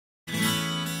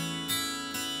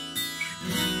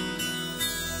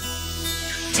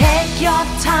your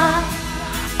time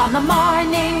on the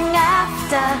morning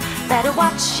after. Better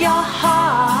watch your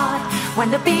heart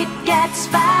when the beat gets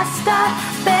faster.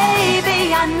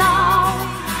 Baby, I know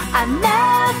I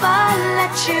never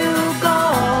let you go.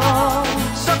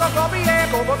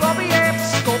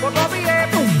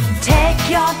 Take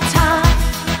your time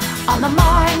on the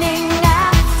morning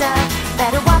after.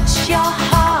 Better watch your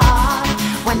heart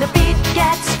when the beat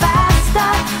gets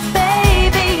faster.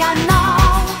 Baby, I know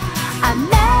I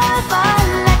never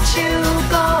let you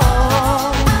go.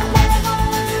 I never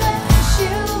let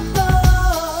you go.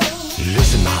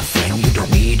 Listen, my friend, you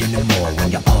don't need any more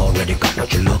when you already got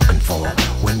what you're looking for.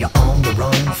 When you're on the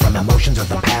run from emotions of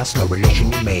the past, no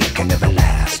relation you make can ever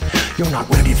last. You're not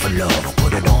ready for love,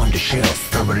 put it on the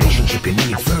shelf. The relationship you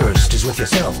need first is with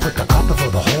yourself. Put the cart before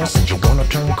the horse and you're gonna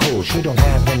turn cold. You don't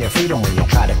have any freedom when you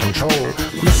try to control.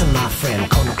 Listen, my friend,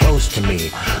 come close to me.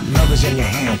 Love is in your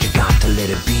hand, you got to let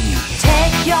it be.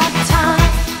 Take your time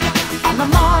on the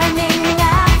morning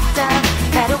after.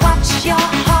 Better watch your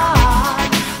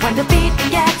heart when the beat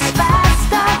gets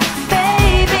faster.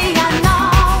 Baby, I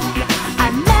know I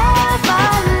never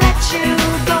let you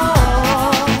go.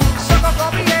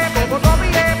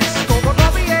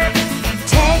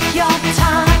 Take your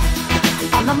time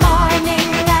on the morning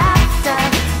after.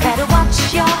 Better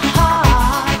watch your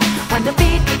heart when the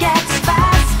beat gets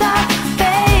faster.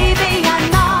 Baby, I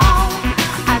know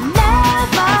I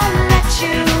never let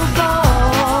you go.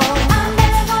 I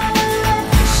never let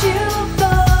you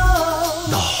go.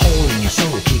 The hole in your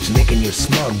soul keeps making you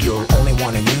smug. You'll only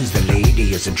wanna use the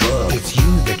lady as a drug. It's you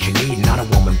that you need, not a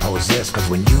woman possessed. Cause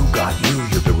when you got you,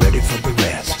 you'll be ready for the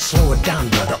rest. Slow it down,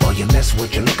 brother, or you miss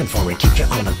what you're looking for. It keeps you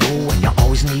on the go and you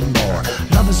always need more.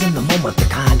 Love is in the moment, the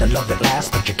kind of love that lasts.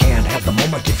 But you can't have the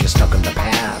moment if you're stuck in the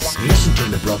past. Listen to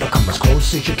me, brother, come as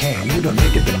close as you can. You don't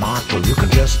need to be macho, you can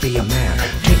just be a man.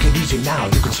 Take it easy now,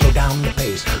 you can slow down the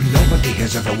pace. Nobody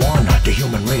has ever won the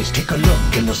human race. Take a look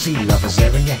and you'll see love is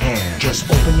there in your hand. Just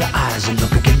open your eyes and you'll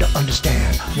begin to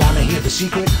understand. Wanna hear the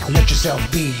secret? Let yourself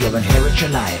be, you'll inherit your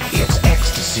life. It's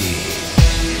ecstasy.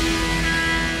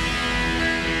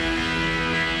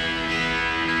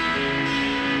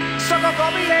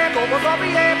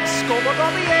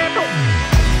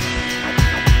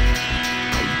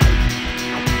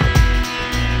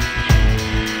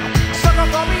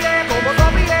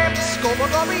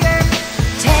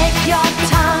 Take your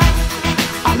time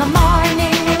on the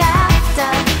morning after.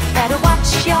 Better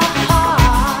watch your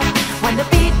heart when the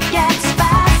beat gets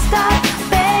faster.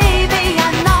 Baby,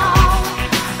 I know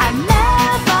I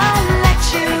never let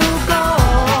you go.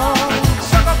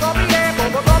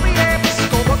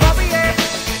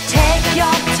 Take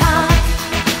your time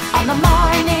on the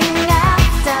morning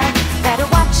after. Better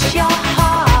watch your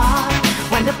heart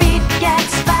when the beat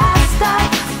gets faster.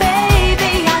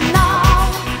 Baby, I know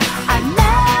I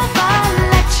never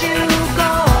let you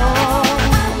go.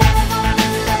 I never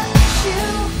let you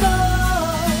go.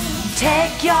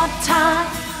 Take your time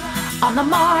on the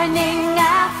morning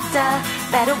after.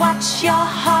 Better watch your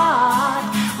heart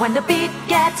when the beat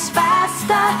gets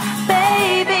faster.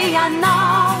 Baby, I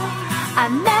know I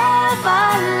never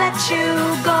let you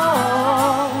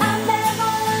go.